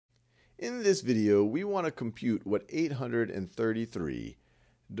In this video, we want to compute what 833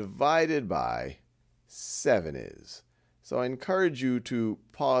 divided by 7 is. So I encourage you to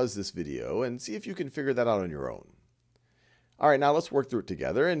pause this video and see if you can figure that out on your own. All right, now let's work through it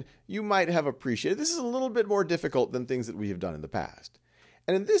together, and you might have appreciated this is a little bit more difficult than things that we have done in the past.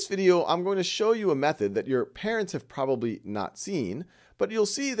 And in this video, I'm going to show you a method that your parents have probably not seen, but you'll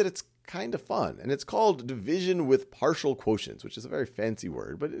see that it's kind of fun, and it's called division with partial quotients, which is a very fancy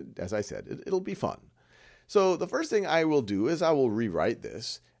word, but as I said, it'll be fun. So the first thing I will do is I will rewrite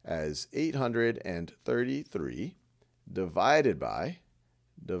this as 833 divided by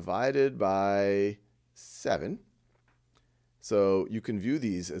 7. So you can view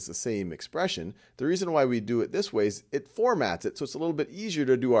these as the same expression. The reason why we do it this way is it formats it so it's a little bit easier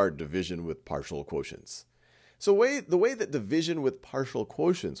to do our division with partial quotients. So the way that division with partial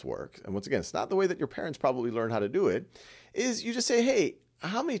quotients works, and once again, it's not the way that your parents probably learned how to do it, is you just say, hey,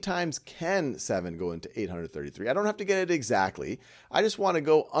 how many times can 7 go into 833? I don't have to get it exactly. I just want to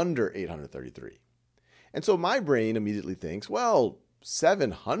go under 833. And so my brain immediately thinks, well, 7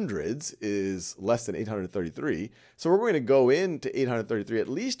 hundredths is less than 833, so we're going to go into 833 at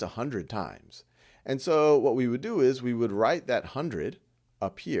least 100 times. And so what we would do is we would write that 100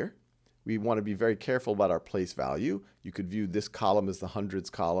 up here. We want to be very careful about our place value. You could view this column as the hundreds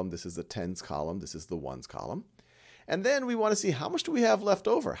column. This is the tens column. This is the ones column. And then we want to see how much do we have left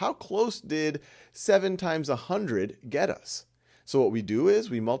over? How close did 7 times 100 get us? So what we do is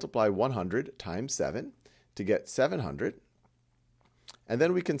we multiply 100 times 7 to get 700. And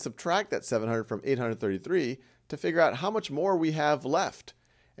then we can subtract that 700 from 833 to figure out how much more we have left.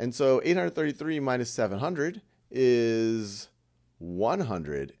 And so 833 minus 700 is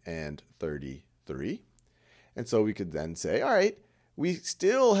 133. And so we could then say, all right, we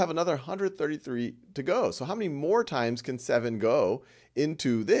still have another 133 to go. So how many more times can 7 go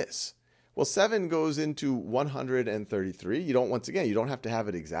into this? Well, 7 goes into 133. Once again, you don't have to have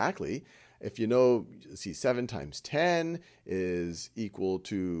it exactly. If you know, see, 7 times 10 is equal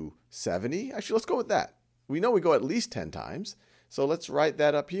to 70. Actually, let's go with that. We know we go at least 10 times. So let's write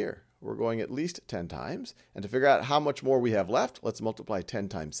that up here. We're going at least 10 times. And to figure out how much more we have left, let's multiply 10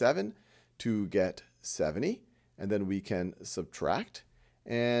 times 7 to get 70. And then we can subtract.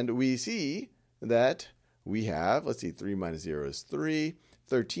 And we see that we have, let's see, 3 minus 0 is 3.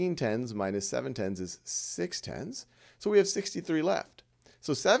 13 tens minus 7 tens is 6 tens. So we have 63 left.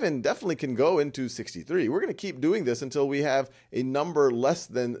 So 7 definitely can go into 63. We're going to keep doing this until we have a number less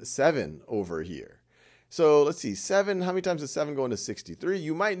than 7 over here. So let's see, 7, how many times does 7 go into 63?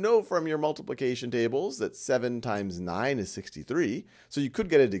 You might know from your multiplication tables that 7 times 9 is 63. So you could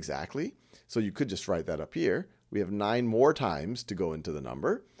get it exactly. So you could just write that up here. We have 9 more times to go into the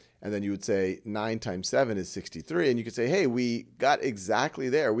number. And then you would say 9 times 7 is 63. And you could say, hey, we got exactly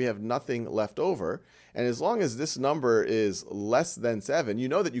there. We have nothing left over. And as long as this number is less than 7, you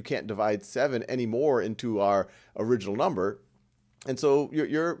know that you can't divide 7 anymore into our original number. And so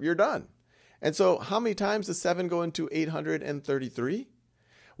you're done. And so how many times does 7 go into 833?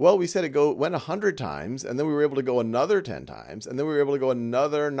 Well, we said it went 100 times, and then we were able to go another 10 times, and then we were able to go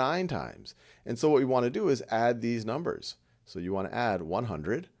another 9 times. And so what we want to do is add these numbers. So you want to add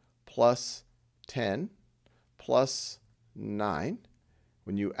 100 plus 10 plus 9.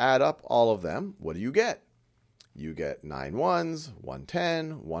 When you add up all of them, what do you get? You get 9 ones,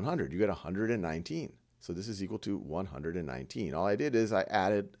 110, 100. You get 119. So this is equal to 119. All I did is I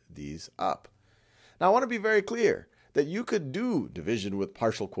added these up. Now I want to be very clear that you could do division with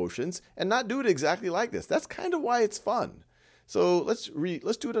partial quotients and not do it exactly like this. That's kind of why it's fun. So let's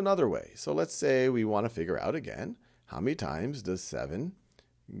do it another way. So let's say we want to figure out again, how many times does 7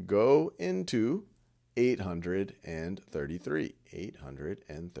 go into 833?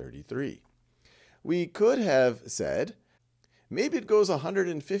 833. We could have said, maybe it goes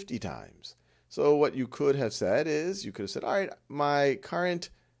 150 times. So what you could have said is, you could have said, all right, my current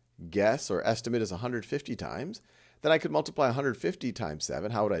guess or estimate is 150 times. Then I could multiply 150 times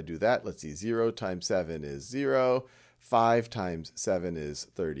 7. How would I do that? Let's see, 0 times 7 is 0. 5 times 7 is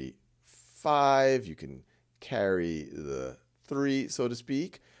 35. You can carry the 3, so to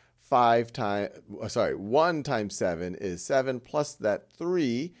speak. 1 times 7 is 7, plus that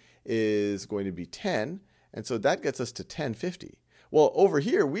 3 is going to be 10. And so that gets us to 1050. Well, over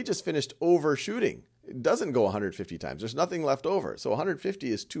here, we just finished overshooting. It doesn't go 150 times. There's nothing left over. So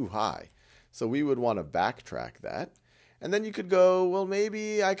 150 is too high. So we would want to backtrack that. And then you could go, well,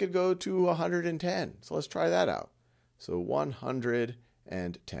 maybe I could go to 110. So let's try that out. So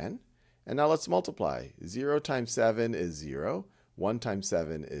 110. And now let's multiply. 0 times 7 is 0. 1 times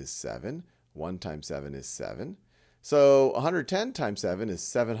 7 is 7. 1 times 7 is 7. So 110 times 7 is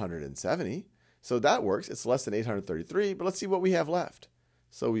 770. So that works. It's less than 833, but let's see what we have left.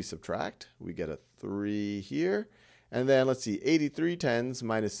 So we subtract. We get a 3 here. And then let's see, 83 tens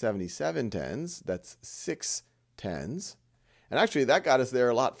minus 77 tens. That's 6 tens. And actually, that got us there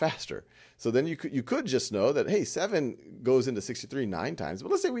a lot faster. So then you could just know that, hey, 7 goes into 63 9 times.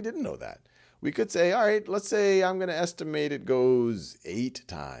 But let's say we didn't know that. We could say, all right, let's say I'm going to estimate it goes 8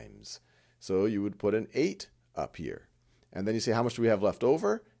 times. So you would put an 8 up here. And then you say, how much do we have left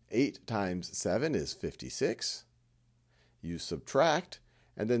over? 8 times 7 is 56. You subtract.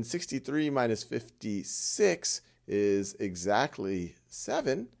 And then 63 minus 56 is exactly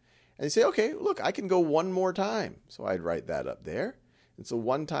 7. And you say, okay, look, I can go one more time. So I'd write that up there. And so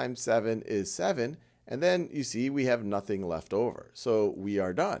 1 times 7 is 7. And then you see we have nothing left over. So we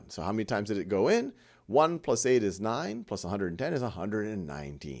are done. So how many times did it go in? 1 plus 8 is 9, plus 110 is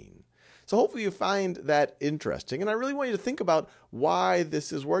 119. So hopefully you find that interesting. And I really want you to think about why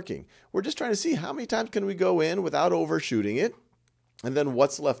this is working. We're just trying to see how many times can we go in without overshooting it. And then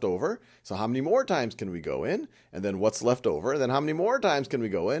what's left over? So how many more times can we go in? And then what's left over? And then how many more times can we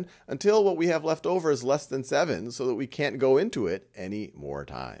go in until what we have left over is less than 7 so that we can't go into it any more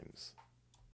times.